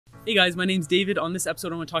Hey guys, my name's David. On this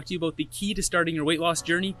episode I want to talk to you about the key to starting your weight loss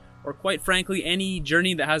journey, or quite frankly any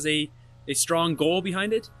journey that has a strong goal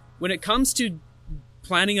behind it. When it comes to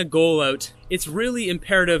planning a goal out, it's really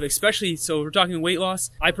imperative, especially, so we're talking weight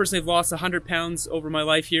loss. I personally have lost 100 pounds over my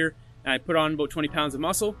life here, and I put on about 20 pounds of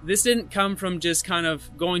muscle. This didn't come from just kind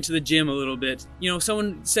of going to the gym a little bit. You know,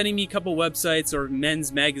 someone sending me a couple websites or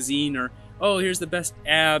Men's Magazine or, oh, here's the best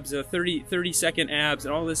abs, 30-second abs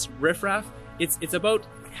and all this riffraff. It's about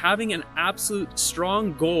having an absolute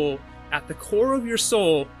strong goal at the core of your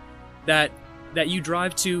soul that you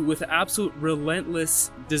drive to with absolute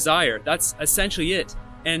relentless desire. That's essentially it.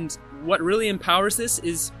 And what really empowers this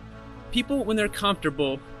is people, when they're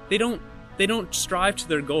comfortable, they don't strive to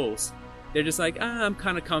their goals. They're just like, I'm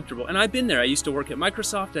kind of comfortable. And I've been there. I used to work at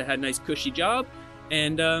Microsoft. I had a nice cushy job.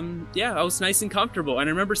 And yeah, I was nice and comfortable. And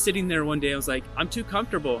I remember sitting there one day, I was like, I'm too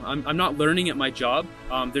comfortable. I'm not learning at my job.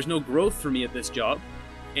 There's no growth for me at this job.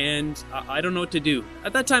 And I don't know what to do.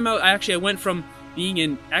 At that time, I went from being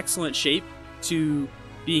in excellent shape to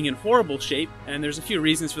being in horrible shape. And there's a few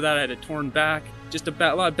reasons for that. I had a torn back, just a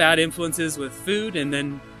lot of bad influences with food, and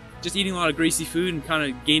then just eating a lot of greasy food and kind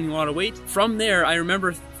of gaining a lot of weight. From there, I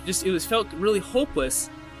remember it felt really hopeless.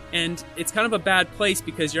 And it's kind of a bad place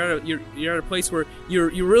because you're at a place where you're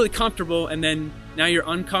really comfortable, and then now you're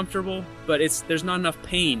uncomfortable, but there's not enough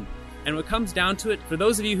pain. And what comes down to it, for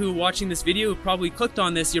those of you who are watching this video who probably clicked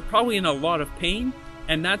on this, you're probably in a lot of pain,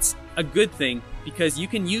 and that's a good thing because you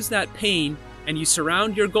can use that pain and you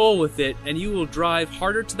surround your goal with it, and you will drive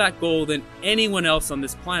harder to that goal than anyone else on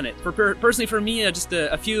this planet. Personally for me, just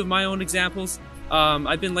a few of my own examples.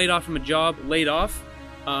 I've been laid off from a job,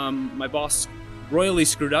 my boss royally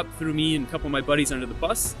screwed up, threw me and a couple of my buddies under the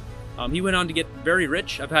bus. He went on to get very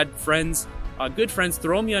rich. I've had friends, good friends,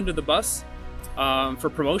 throw me under the bus for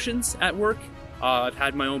promotions at work. I've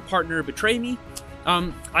had my own partner betray me.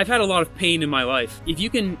 I've had a lot of pain in my life. If you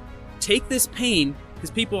can take this pain,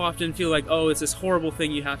 because people often feel like, oh, it's this horrible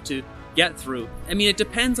thing you have to get through. I mean, it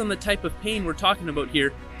depends on the type of pain we're talking about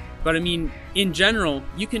here. But I mean, in general,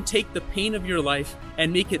 you can take the pain of your life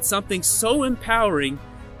and make it something so empowering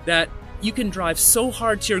that you can drive so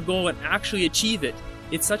hard to your goal and actually achieve it.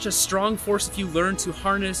 It's such a strong force if you learn to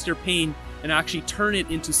harness your pain and actually turn it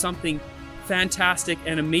into something fantastic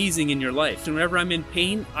and amazing in your life. And whenever I'm in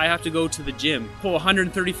pain, I have to go to the gym, pull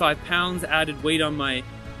 135 pounds, added weight on my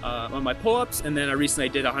pull-ups, and then I recently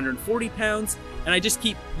did 140 pounds, and I just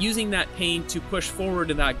keep using that pain to push forward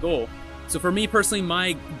to that goal. So for me personally,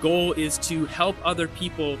 my goal is to help other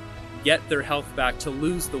people get their health back, to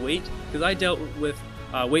lose the weight, because I dealt with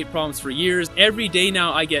weight problems for years. Every day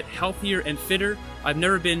now I get healthier and fitter. I've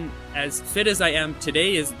never been as fit as I am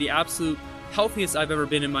today, is the absolute healthiest I've ever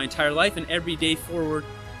been in my entire life, and every day forward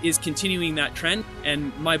is continuing that trend.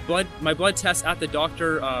 And my blood test at the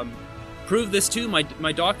doctor proved this too.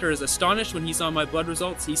 My doctor is astonished when he saw my blood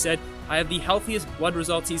results. He said I have the healthiest blood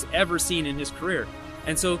results he's ever seen in his career.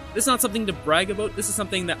 And so this is not something to brag about. This is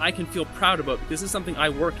something that I can feel proud about, because this is something I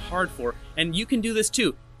worked hard for. And you can do this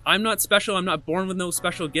too. I'm not special. I'm not born with no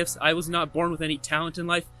special gifts. I was not born with any talent in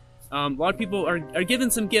life. A lot of people are given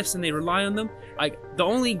some gifts and they rely on them. The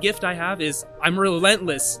only gift I have is I'm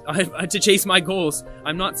relentless to chase my goals.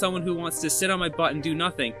 I'm not someone who wants to sit on my butt and do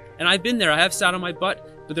nothing. And I've been there. I have sat on my butt,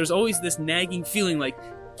 but there's always this nagging feeling like,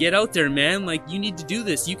 get out there, man. Like, you need to do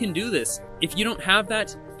this. You can do this. If you don't have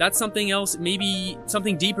that, that's something else, maybe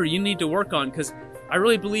something deeper you need to work on, because I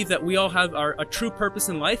really believe that we all have a true purpose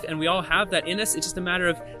in life, and we all have that in us. It's just a matter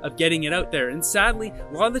of getting it out there. And sadly,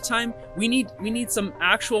 a lot of the time, we need some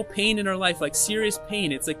actual pain in our life, like serious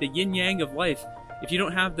pain. It's like the yin yang of life. If you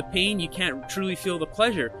don't have the pain, you can't truly feel the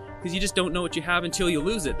pleasure, because you just don't know what you have until you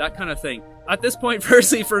lose it, that kind of thing. At this point,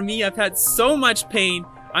 personally, for me, I've had so much pain.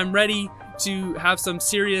 I'm ready to have some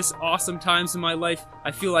serious, awesome times in my life.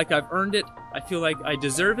 I feel like I've earned it. I feel like I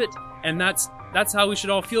deserve it. And that's how we should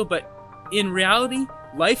all feel. But in reality,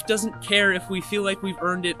 life doesn't care if we feel like we've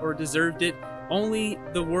earned it or deserved it. Only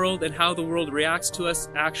the world and how the world reacts to us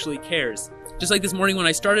actually cares. Just like this morning when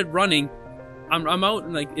I started running, I'm out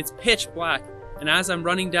and like it's pitch black. And as I'm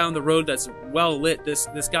running down the road that's well lit, this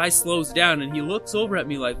guy slows down and he looks over at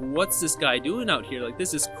me like, what's this guy doing out here? Like,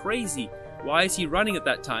 this is crazy. Why is he running at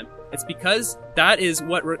that time? It's because that is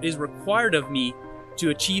what is required of me to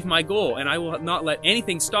achieve my goal, and I will not let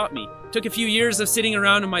anything stop me. It took a few years of sitting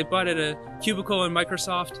around in my butt at a cubicle in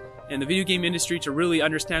Microsoft and the video game industry to really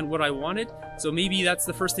understand what I wanted. So maybe that's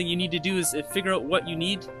the first thing you need to do, is figure out what you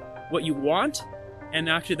need, what you want, and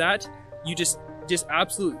after that, you just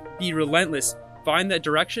absolutely be relentless. Find that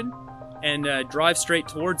direction and drive straight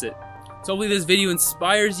towards it. So hopefully this video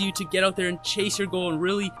inspires you to get out there and chase your goal and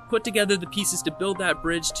really put together the pieces to build that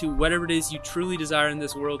bridge to whatever it is you truly desire in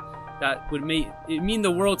this world. That would mean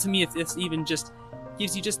the world to me if this even just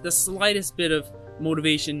gives you just the slightest bit of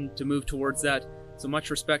motivation to move towards that. So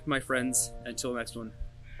much respect, my friends. Until next one,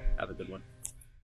 have a good one.